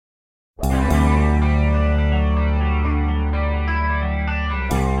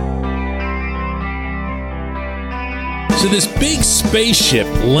So this big spaceship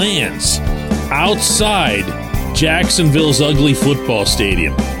lands outside Jacksonville's ugly football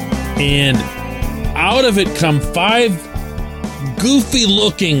stadium. And out of it come 5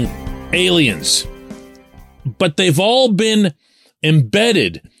 goofy-looking aliens. But they've all been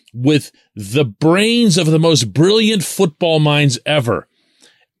embedded with the brains of the most brilliant football minds ever.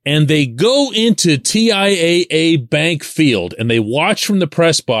 And they go into TIAA Bank Field and they watch from the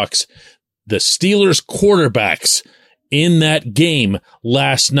press box the Steelers quarterbacks in that game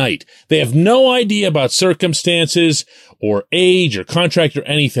last night. They have no idea about circumstances or age or contract or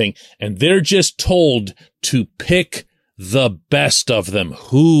anything, and they're just told to pick the best of them.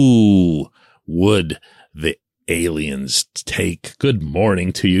 Who would the aliens take? Good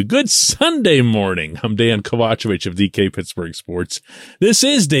morning to you. Good Sunday morning. I'm Dan Kovacevic of DK Pittsburgh Sports. This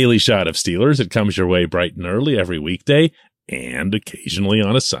is Daily Shot of Steelers. It comes your way bright and early every weekday and occasionally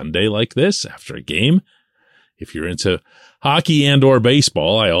on a Sunday like this after a game. If you're into hockey and or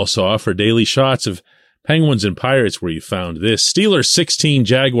baseball, I also offer daily shots of Penguins and Pirates where you found this. Steelers 16,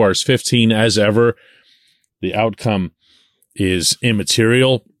 Jaguars 15 as ever. The outcome is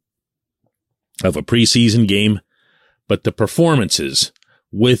immaterial of a preseason game, but the performances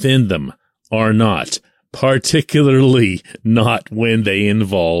within them are not, particularly not when they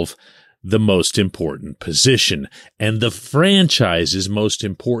involve the most important position and the franchise's most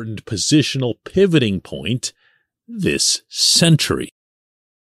important positional pivoting point this century.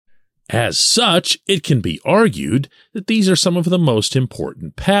 As such, it can be argued that these are some of the most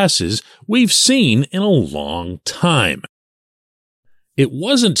important passes we've seen in a long time. It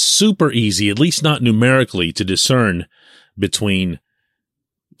wasn't super easy, at least not numerically, to discern between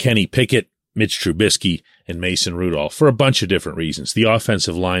Kenny Pickett, Mitch Trubisky, and Mason Rudolph for a bunch of different reasons. The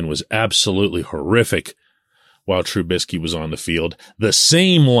offensive line was absolutely horrific while Trubisky was on the field. The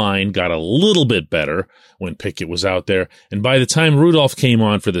same line got a little bit better when Pickett was out there. And by the time Rudolph came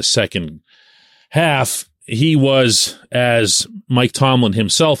on for the second half, he was, as Mike Tomlin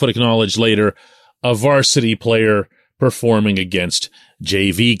himself would acknowledge later, a varsity player performing against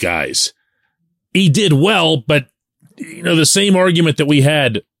JV guys. He did well, but the same argument that we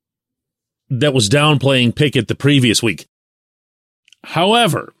had that was downplaying Pickett the previous week.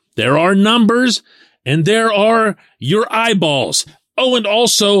 However, there are numbers and there are your eyeballs. Oh, and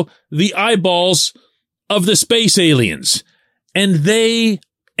also the eyeballs of the space aliens. And they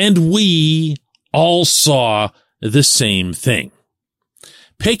and we all saw the same thing.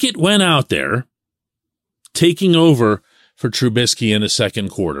 Pickett went out there, taking over for Trubisky in the second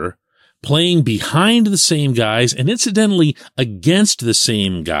quarter, playing behind the same guys and incidentally against the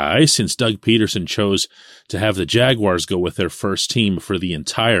same guys since Doug Peterson chose to have the Jaguars go with their first team for the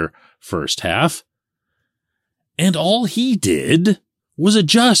entire first half. And all he did was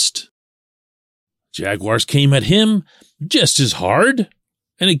adjust. Jaguars came at him just as hard.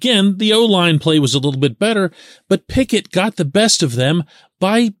 And again, the O-line play was a little bit better, but Pickett got the best of them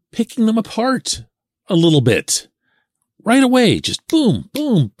by picking them apart a little bit. Right away, just boom,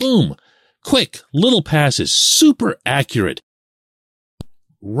 boom, boom. Quick, little passes, super accurate.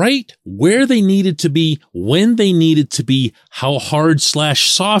 Right where they needed to be, when they needed to be, how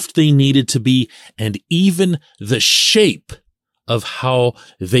hard/soft they needed to be, and even the shape of how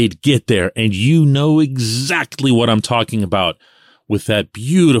they'd get there. And you know exactly what I'm talking about with that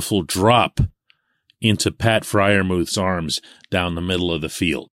beautiful drop into Pat Freiermuth's arms down the middle of the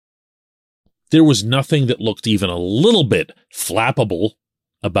field. There was nothing that looked even a little bit flappable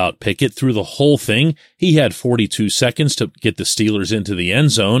about Pickett through the whole thing. He had 42 seconds to get the Steelers into the end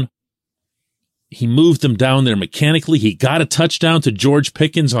zone. He moved them down there mechanically. He got a touchdown to George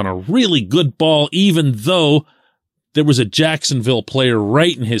Pickens on a really good ball, even though there was a Jacksonville player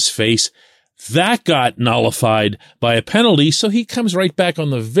right in his face. That got nullified by a penalty, so he comes right back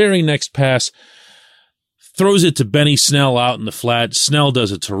on the very next pass, throws it to Benny Snell out in the flat. Snell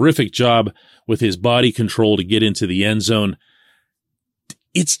does a terrific job with his body control to get into the end zone.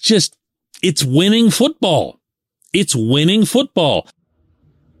 It's winning football. It's winning football.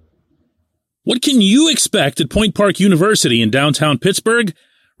 What can you expect at Point Park University in downtown Pittsburgh?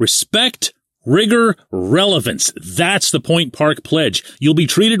 Respect, rigor, relevance. That's the Point Park pledge. You'll be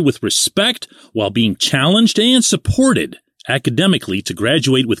treated with respect while being challenged and supported academically to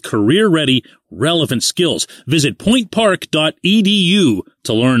graduate with career-ready, relevant skills. Visit pointpark.edu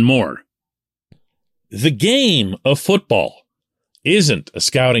to learn more. The game of football isn't a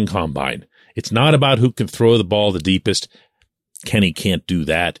scouting combine. It's not about who can throw the ball the deepest. Kenny can't do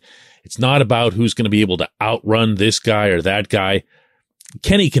that. It's not about who's going to be able to outrun this guy or that guy.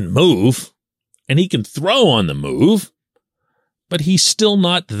 Kenny can move, and he can throw on the move, but he's still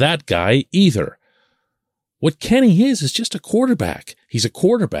not that guy either. What Kenny is just a quarterback. He's a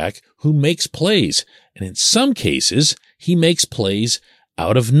quarterback who makes plays. And in some cases, he makes plays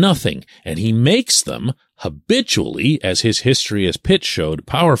out of nothing. And he makes them habitually, as his history as Pitt showed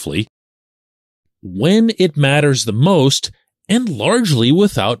powerfully, when it matters the most and largely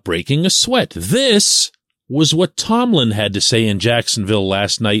without breaking a sweat. This was what Tomlin had to say in Jacksonville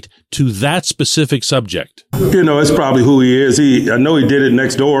last night to that specific subject. It's probably who he is. I know he did it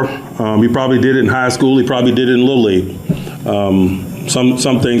next door. He probably did it in high school. He probably did it in Little League.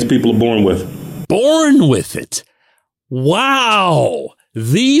 Some things people are born with. Born with it. Wow.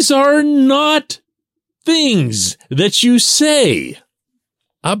 These are not things that you say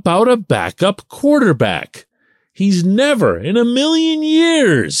about a backup quarterback. He's never in a million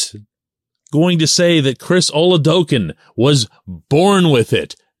years going to say that Chris Oladokun was born with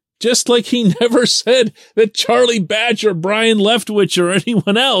it. Just like he never said that Charlie Batch or Brian Leftwich or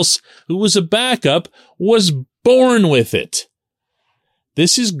anyone else who was a backup was born with it.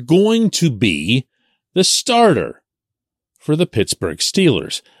 This is going to be the starter for the Pittsburgh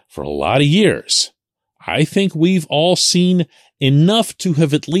Steelers for a lot of years. I think we've all seen enough to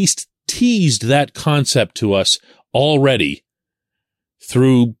have at least teased that concept to us already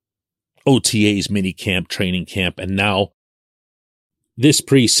through OTAs, minicamp, training camp, and now this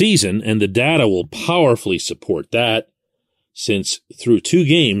preseason, and the data will powerfully support that, since through 2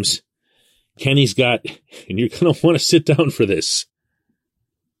 games, Kenny's got, and you're going to want to sit down for this,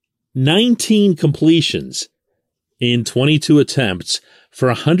 19 completions in 22 attempts for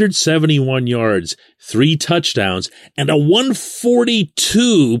 171 yards, 3 touchdowns, and a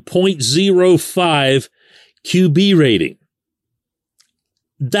 142.05 QB rating.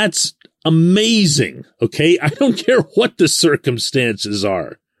 That's amazing, okay? I don't care what the circumstances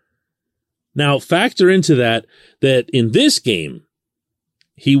are. Now, factor into that in this game,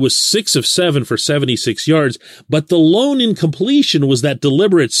 he was 6 of 7 for 76 yards, but the lone incompletion was that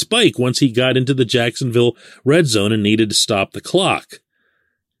deliberate spike once he got into the Jacksonville red zone and needed to stop the clock.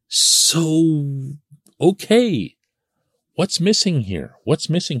 So, okay. What's missing here?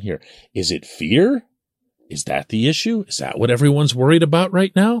 Is it fear? Is that the issue? Is that what everyone's worried about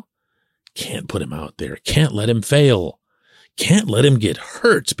right now? Can't put him out there. Can't let him fail. Can't let him get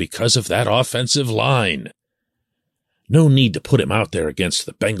hurt because of that offensive line. No need to put him out there against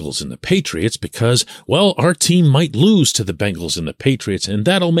the Bengals and the Patriots because, well, our team might lose to the Bengals and the Patriots, and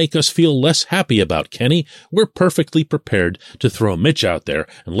that'll make us feel less happy about Kenny. We're perfectly prepared to throw Mitch out there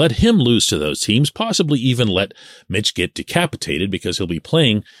and let him lose to those teams, possibly even let Mitch get decapitated because he'll be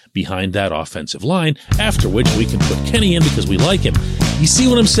playing behind that offensive line, after which we can put Kenny in because we like him. You see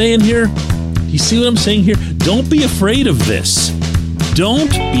what I'm saying here? Don't be afraid of this. Don't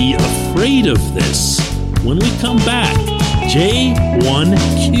be afraid of this. When we come back,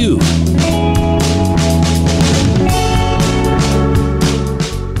 J1Q.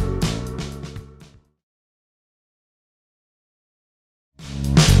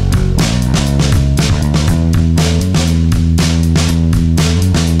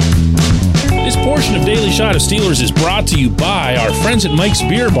 This portion of Daily Shot of Steelers is brought to you by our friends at Mike's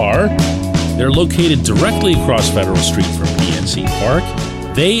Beer Bar. They're located directly across Federal Street from PNC Park.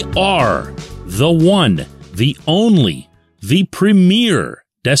 They are the one, the only, the premier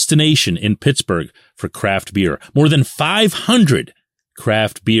destination in Pittsburgh for craft beer. More than 500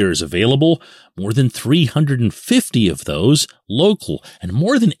 craft beers available, more than 350 of those local, and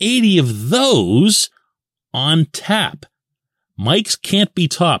more than 80 of those on tap. Mike's can't be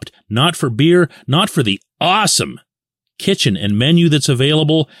topped, not for beer, not for the awesome kitchen and menu that's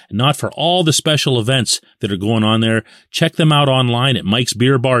available, and not for all the special events that are going on there. Check them out online at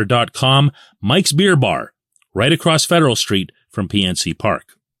mikesbeerbar.com. Mike's Beer Bar, right across Federal Street from PNC Park.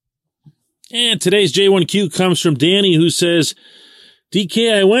 And today's J1Q comes from Danny, who says,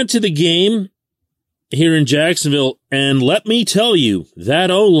 DK, I went to the game here in Jacksonville, and let me tell you,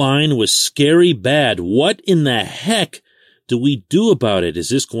 that O-line was scary bad. What in the heck do we do about it? Is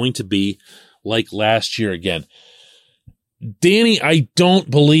this going to be like last year again? Danny, I don't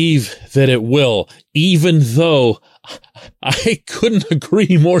believe that it will, even though I couldn't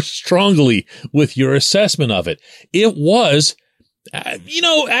agree more strongly with your assessment of it. It was,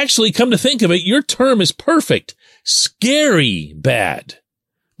 actually, come to think of it, your term is perfect. Scary bad.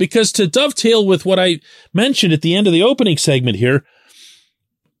 Because to dovetail with what I mentioned at the end of the opening segment here,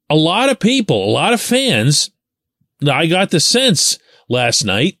 a lot of people, a lot of fans, I got the sense last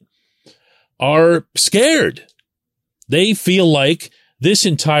night, are scared. They feel like this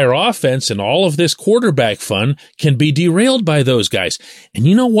entire offense and all of this quarterback fun can be derailed by those guys. And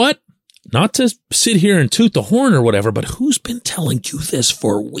you know what? Not to sit here and toot the horn or whatever, but who's been telling you this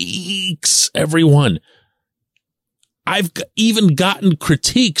for weeks? Everyone. I've even gotten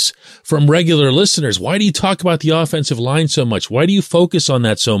critiques from regular listeners. Why do you talk about the offensive line so much? Why do you focus on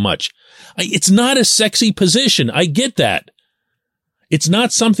that so much? It's not a sexy position. I get that. It's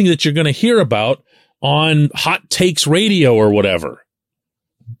not something that you're going to hear about on Hot Takes Radio or whatever.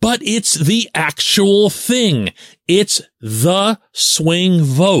 But it's the actual thing. It's the swing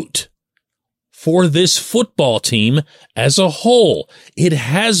vote for this football team as a whole. It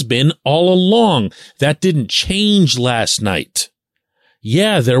has been all along. That didn't change last night.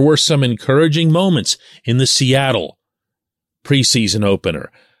 Yeah, there were some encouraging moments in the Seattle preseason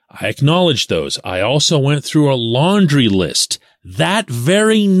opener. I acknowledge those. I also went through a laundry list that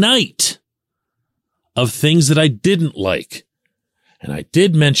very night of things that I didn't like. And I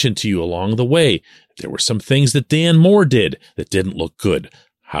did mention to you along the way, there were some things that Dan Moore did that didn't look good.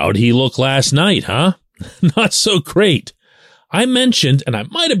 How'd he look last night, huh? Not so great. I mentioned, and I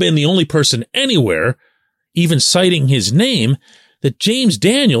might have been the only person anywhere, even citing his name, that James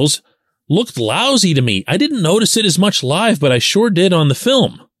Daniels looked lousy to me. I didn't notice it as much live, but I sure did on the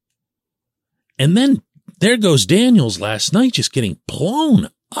film. And then there goes Daniels last night just getting blown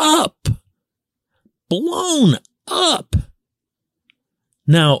up. Blown up.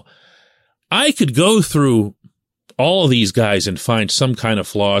 Now, I could go through all of these guys and find some kind of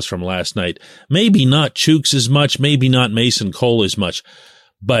flaws from last night. Maybe not Chooks as much, maybe not Mason Cole as much,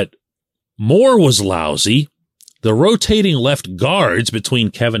 but Moore was lousy. The rotating left guards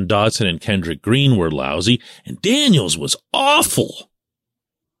between Kevin Dotson and Kendrick Green were lousy, and Daniels was awful.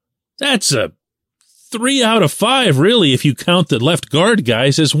 That's a 3 out of 5, really, if you count the left guard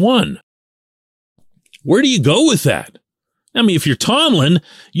guys as 1. Where do you go with that? I mean, if you're Tomlin,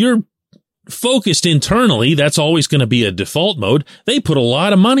 you're focused internally. That's always going to be a default mode. They put a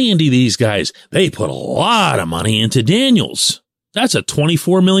lot of money into these guys. They put a lot of money into Daniels. That's a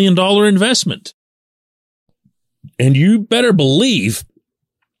 $24 million investment. And you better believe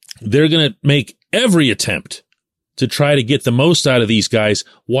they're going to make every attempt to try to get the most out of these guys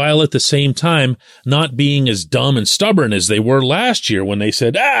while at the same time not being as dumb and stubborn as they were last year when they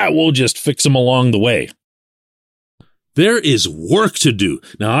said, we'll just fix them along the way. There is work to do.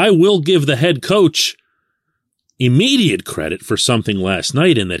 Now, I will give the head coach immediate credit for something last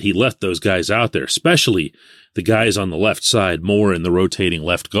night in that he left those guys out there, especially the guys on the left side, Moore and the rotating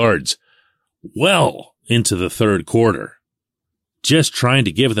left guards, well into the third quarter. Just trying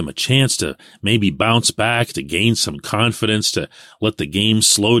to give them a chance to maybe bounce back, to gain some confidence, to let the game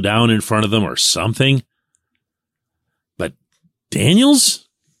slow down in front of them or something. But Daniels?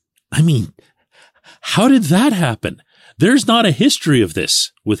 I mean, how did that happen? There's not a history of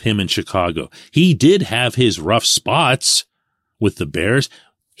this with him in Chicago. He did have his rough spots with the Bears.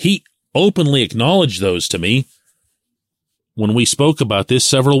 He openly acknowledged those to me when we spoke about this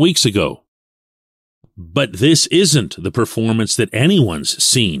several weeks ago. But this isn't the performance that anyone's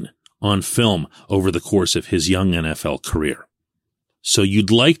seen on film over the course of his young NFL career. So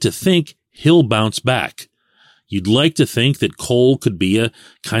you'd like to think he'll bounce back. You'd like to think that Cole could be a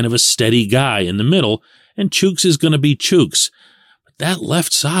kind of a steady guy in the middle, and Chooks is going to be Chooks. But that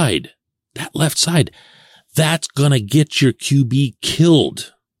left side, that's going to get your QB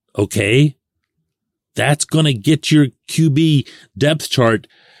killed, okay? That's going to get your QB depth chart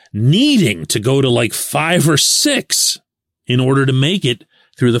needing to go to like 5 or 6 in order to make it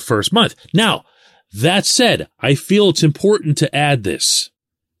through the first month. Now, that said, I feel it's important to add this.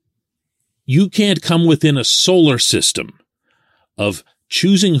 You can't come within a solar system of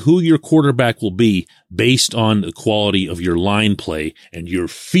choosing who your quarterback will be based on the quality of your line play and your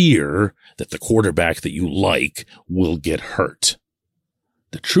fear that the quarterback that you like will get hurt.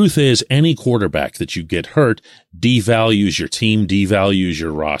 The truth is, any quarterback that you get hurt devalues your team, devalues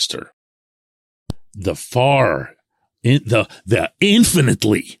your roster. The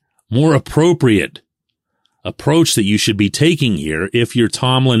infinitely more appropriate approach that you should be taking here, if you're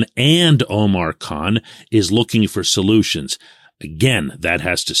Tomlin and Omar Khan, is looking for solutions. Again, that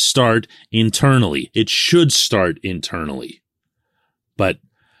has to start internally. It should start internally. But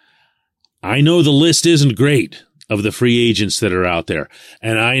I know the list isn't great of the free agents that are out there.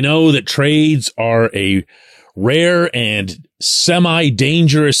 And I know that trades are a rare and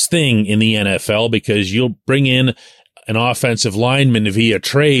semi-dangerous thing in the NFL because you'll bring in an offensive lineman via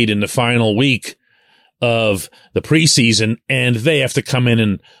trade in the final week of the preseason, and they have to come in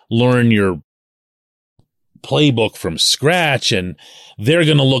and learn your playbook from scratch, and they're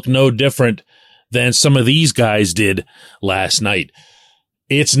going to look no different than some of these guys did last night.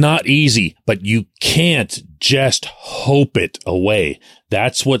 It's not easy, but you can't just hope it away.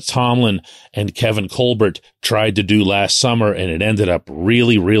 That's what Tomlin and Kevin Colbert tried to do last summer, and it ended up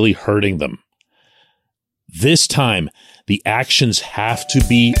really, really hurting them. This time, the actions have to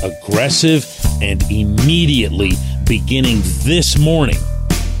be aggressive and immediately beginning this morning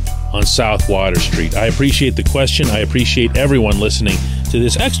on South Water Street. I appreciate the question. I appreciate everyone listening to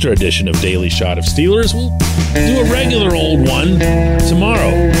this extra edition of Daily Shot of Steelers. We'll do a regular old one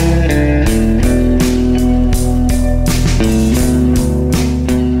tomorrow.